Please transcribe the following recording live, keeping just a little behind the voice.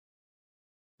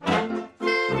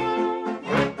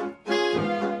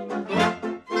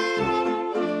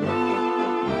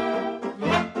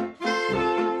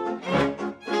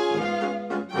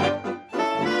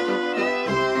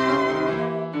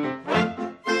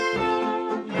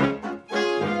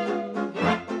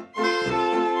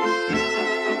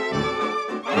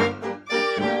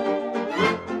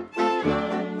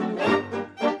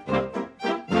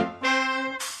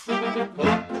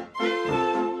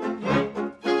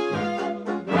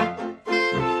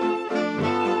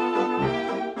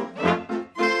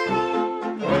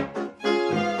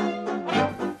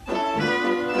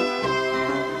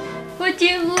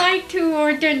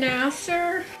order now,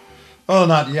 sir? Oh,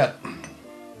 not yet.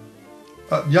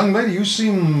 Young lady, you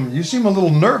seem a little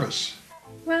nervous.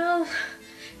 Well,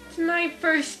 it's my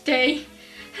first day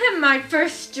and my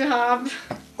first job.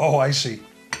 Oh, I see.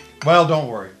 Well, don't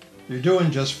worry. You're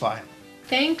doing just fine.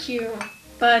 Thank you.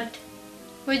 But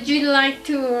would you like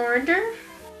to order?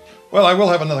 Well, I will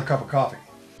have another cup of coffee.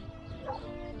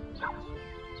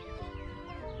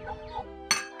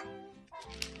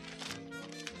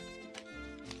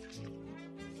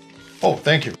 Oh,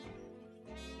 thank you.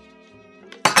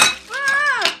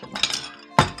 Ah!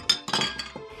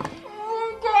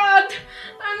 Oh, God.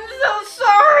 I'm so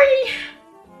sorry.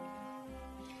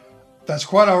 That's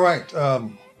quite all right.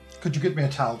 Could you get me a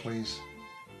towel, please?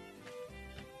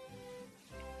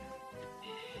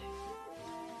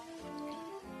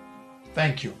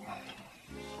 Thank you.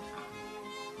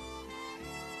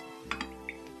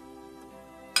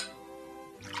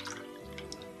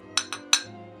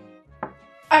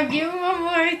 Are you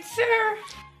alright, sir?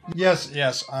 Yes,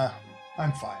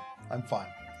 I'm fine. I'm fine.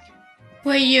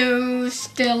 Would you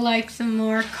still like some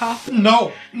more coffee?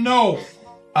 No. No.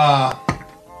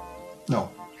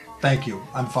 Thank you.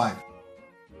 I'm fine.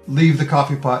 Leave the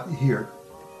coffee pot here,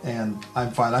 and I'm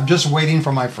fine. I'm just waiting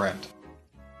for my friend.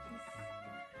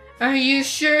 Are you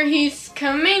sure he's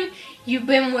coming? You've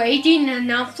been waiting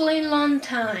an awfully long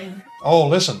time. Oh,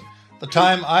 listen. The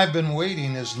time I've been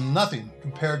waiting is nothing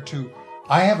compared to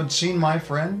I haven't seen my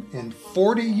friend in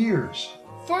 40 years.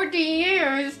 40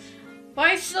 years?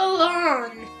 Why so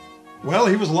long? Well,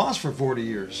 he was lost for 40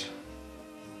 years.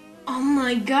 Oh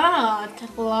my God,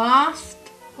 lost?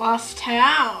 Lost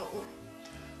how?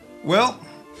 Well,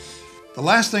 the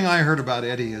last thing I heard about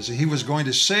Eddie is he was going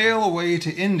to sail away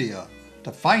to India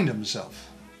to find himself.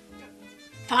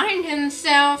 Find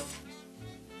himself?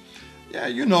 Yeah,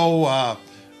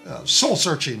 soul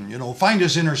searching, find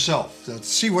his inner self,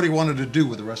 see what he wanted to do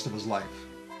with the rest of his life.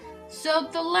 So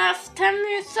the last time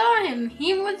you saw him,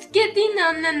 he was getting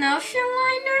on an ocean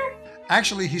liner?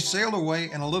 Actually, he sailed away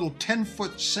in a little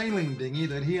 10-foot sailing dinghy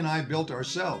that he and I built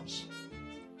ourselves.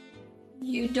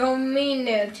 You don't mean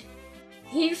it.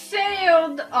 He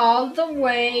sailed all the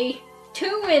way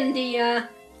to India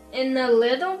in a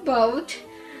little boat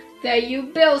that you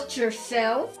built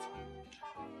yourself?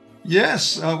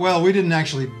 Yes, well, we didn't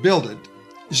actually build it.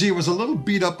 You see, it was a little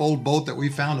beat-up old boat that we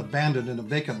found abandoned in a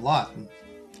vacant lot.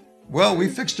 Well, we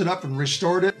fixed it up and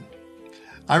restored it.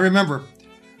 I remember,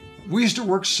 we used to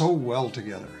work so well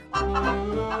together.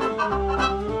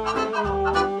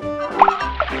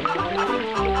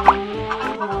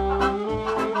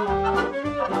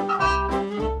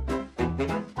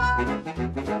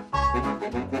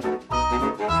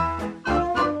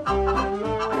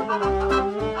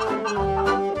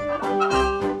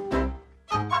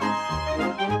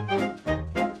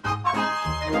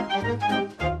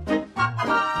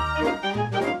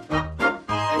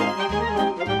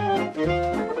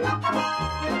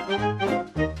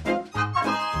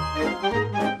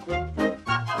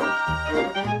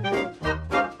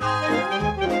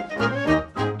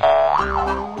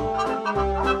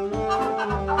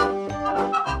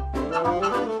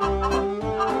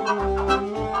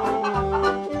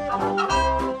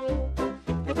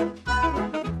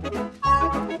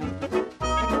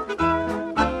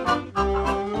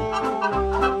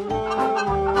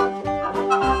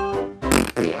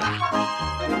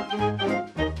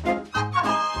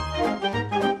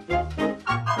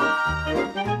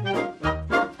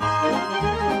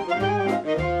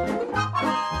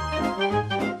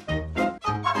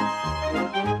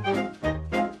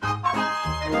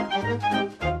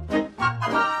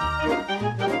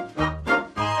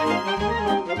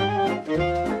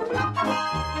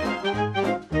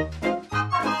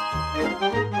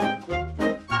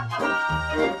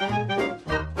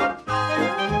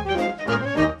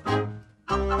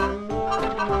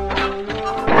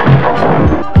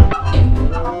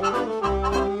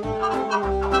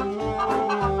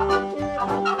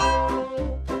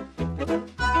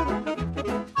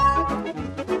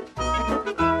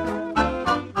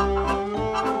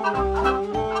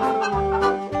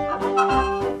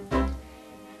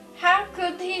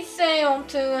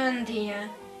 To India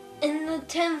in the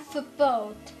 10-foot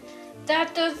boat.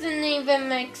 That doesn't even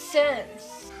make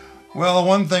sense. Well,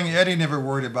 one thing Eddie never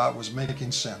worried about was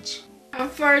making sense. How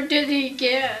far did he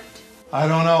get? I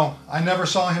don't know. I never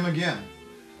saw him again.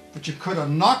 But you could have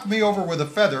knocked me over with a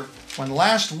feather when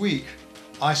last week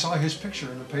I saw his picture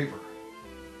in the paper.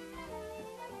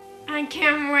 I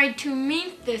can't wait to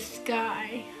meet this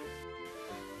guy.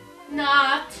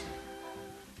 Not.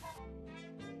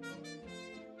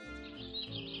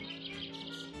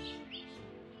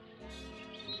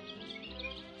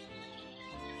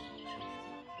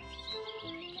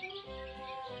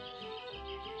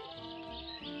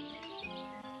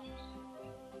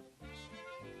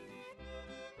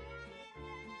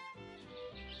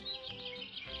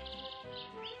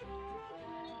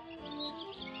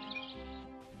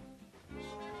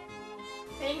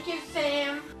 Thank you,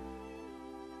 Sam.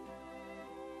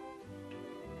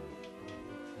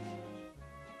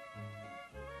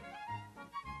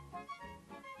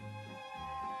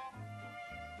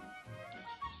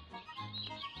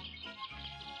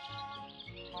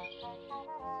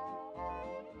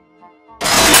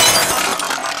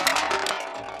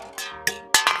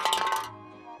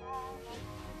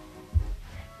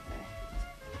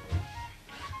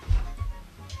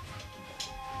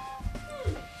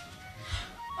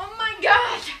 Oh my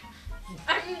God!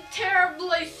 I'm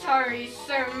terribly sorry,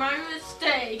 sir. My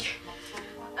mistake.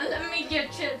 Let me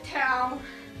get you a towel.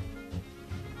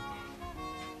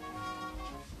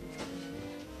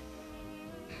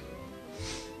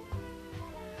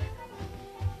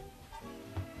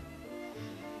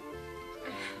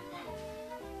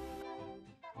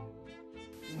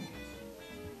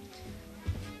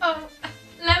 Oh,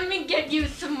 let me get you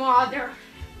some water.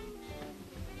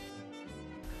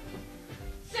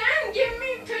 Sam, give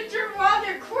me a pitcher of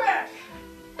water quick.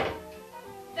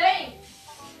 Thanks.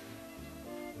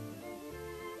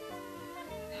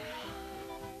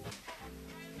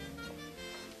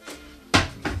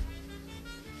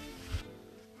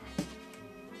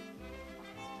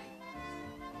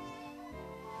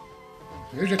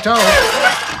 Here's your towel.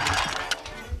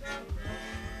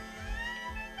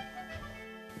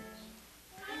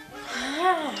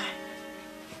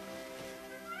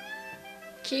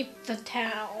 Keep the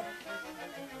towel.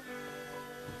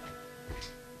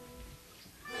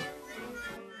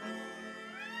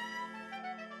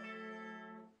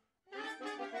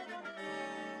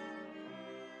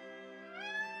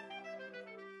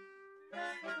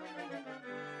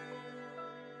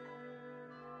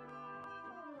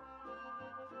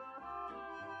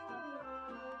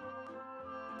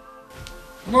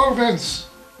 Hello, Vince.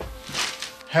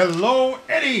 Hello,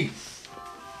 Eddie.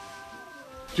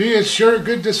 Gee, it's sure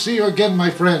good to see you again, my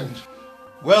friend.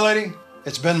 Well, Eddie,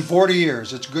 it's been 40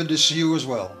 years. It's good to see you as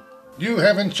well. You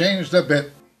haven't changed a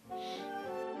bit.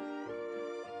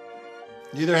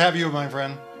 Neither have you, my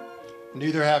friend.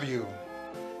 Neither have you.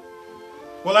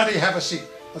 Well, Eddie, have a seat.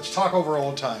 Let's talk over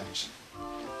old times.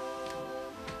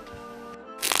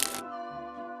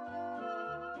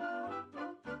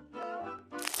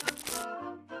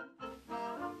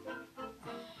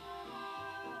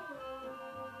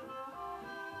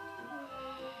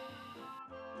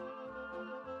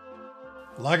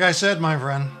 Like I said, my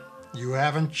friend, you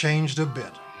haven't changed a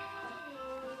bit.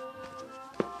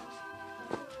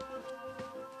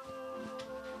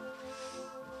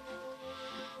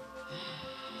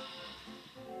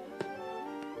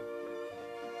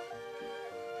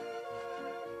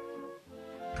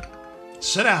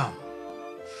 Sit down.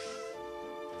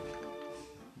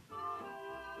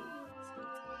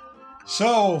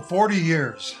 So, 40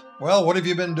 years. Well, what have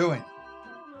you been doing?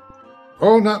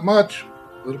 Oh, not much.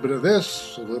 A little bit of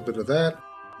this, a little bit of that.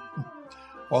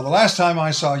 Well, the last time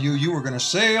I saw you, you were going to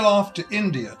sail off to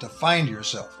India to find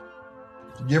yourself.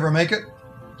 Did you ever make it?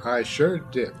 I sure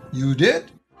did. You did?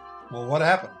 Well, what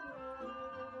happened?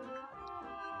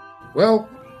 Well,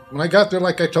 when I got there,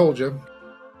 like I told you,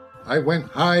 I went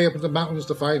high up in the mountains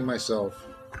to find myself.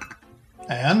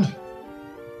 And?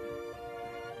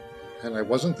 And I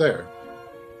wasn't there.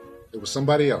 It was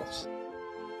somebody else.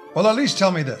 Well, at least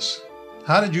tell me this.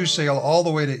 How did you sail all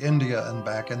the way to India and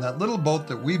back in that little boat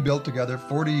that we built together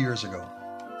 40 years ago?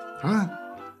 Huh?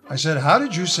 I said, how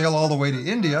did you sail all the way to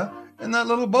India in that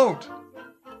little boat?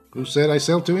 Who said I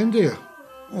sailed to India?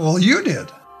 Well, you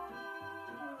did.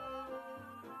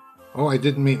 Oh, I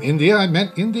didn't mean India. I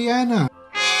meant Indiana.